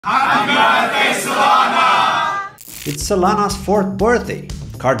Happy birthday, Solana! It's Solana's 4th birthday.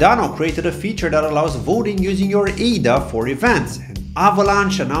 Cardano created a feature that allows voting using your ADA for events, and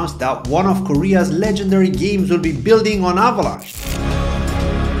Avalanche announced that one of Korea's legendary games will be building on Avalanche.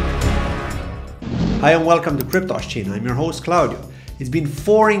 Hi and welcome to Cryptos Chain. I'm your host Claudio. It's been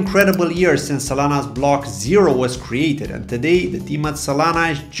 4 incredible years since Solana's block 0 was created, and today the team at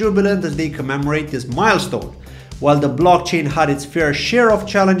Solana is jubilant as they commemorate this milestone. While the blockchain had its fair share of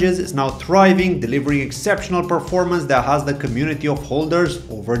challenges, it's now thriving, delivering exceptional performance that has the community of holders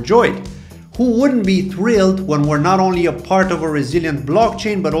overjoyed. Who wouldn't be thrilled when we're not only a part of a resilient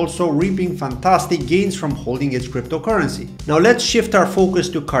blockchain but also reaping fantastic gains from holding its cryptocurrency? Now let's shift our focus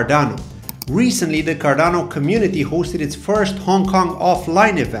to Cardano. Recently, the Cardano community hosted its first Hong Kong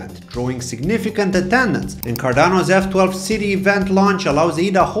offline event, drawing significant attendance, and Cardano's F12 City event launch allows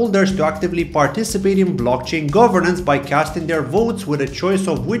ADA holders to actively participate in blockchain governance by casting their votes with a choice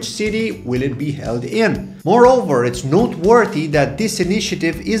of which city will it be held in. Moreover, it's noteworthy that this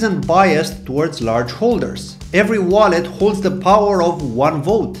initiative isn't biased towards large holders. Every wallet holds the power of one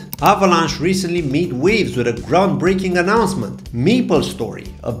vote. Avalanche recently made waves with a groundbreaking announcement. MapleStory,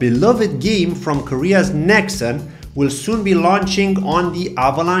 a beloved game from Korea's Nexon, will soon be launching on the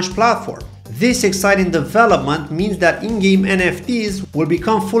Avalanche platform. This exciting development means that in-game NFTs will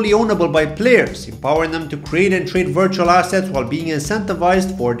become fully ownable by players, empowering them to create and trade virtual assets while being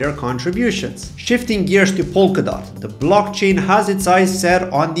incentivized for their contributions. Shifting gears to Polkadot, the blockchain has its eyes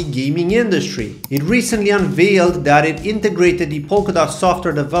set on the gaming industry. It recently unveiled that it integrated the Polkadot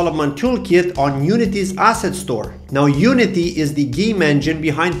software development toolkit on Unity's asset store. Now, Unity is the game engine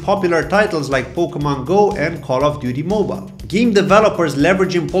behind popular titles like Pokemon Go and Call of Duty Mobile. Game developers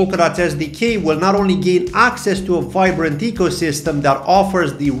leveraging Polkadot's SDK will not only gain access to a vibrant ecosystem that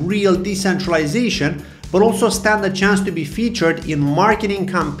offers the real decentralization, but also stand a chance to be featured in marketing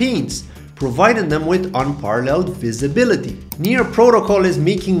campaigns, providing them with unparalleled visibility. Near Protocol is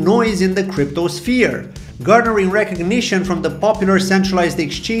making noise in the crypto sphere, garnering recognition from the popular centralized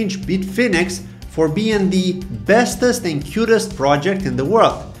exchange Bitfinex for being the bestest and cutest project in the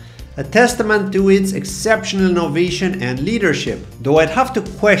world. A testament to its exceptional innovation and leadership, though I'd have to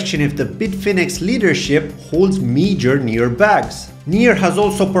question if the Bitfinex leadership holds major Near bags. Near has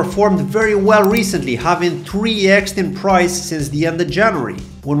also performed very well recently, having 3x'd in price since the end of January,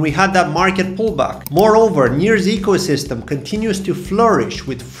 when we had that market pullback. Moreover, Near's ecosystem continues to flourish,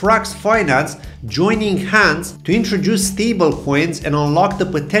 with Frax Finance joining hands to introduce stablecoins and unlock the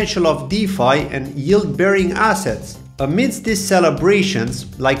potential of DeFi and yield-bearing assets. Amidst these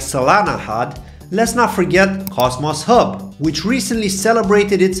celebrations, like Solana had, let's not forget Cosmos Hub, which recently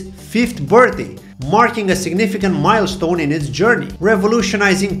celebrated its 5th birthday, marking a significant milestone in its journey,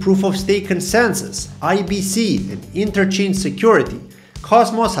 revolutionizing proof-of-stake consensus, IBC, and interchain security.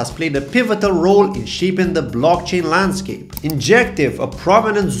 Cosmos has played a pivotal role in shaping the blockchain landscape. Injective, a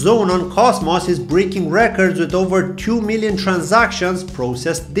prominent zone on Cosmos, is breaking records with over 2 million transactions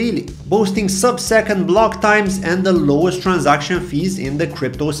processed daily, boasting sub-second block times and the lowest transaction fees in the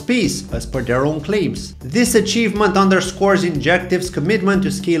crypto space, as per their own claims. This achievement underscores Injective's commitment to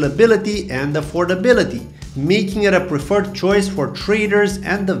scalability and affordability, making it a preferred choice for traders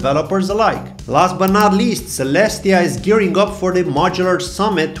and developers alike. Last but not least, Celestia is gearing up for the Modular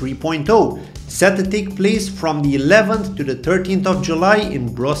Summit 3.0, set to take place from the 11th to the 13th of July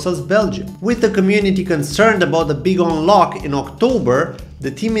in Brussels, Belgium. With the community concerned about the big unlock in October,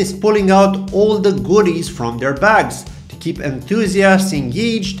 the team is pulling out all the goodies from their bags to keep enthusiasts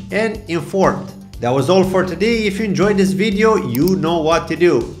engaged and informed. That was all for today. If you enjoyed this video, you know what to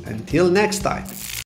do. Until next time.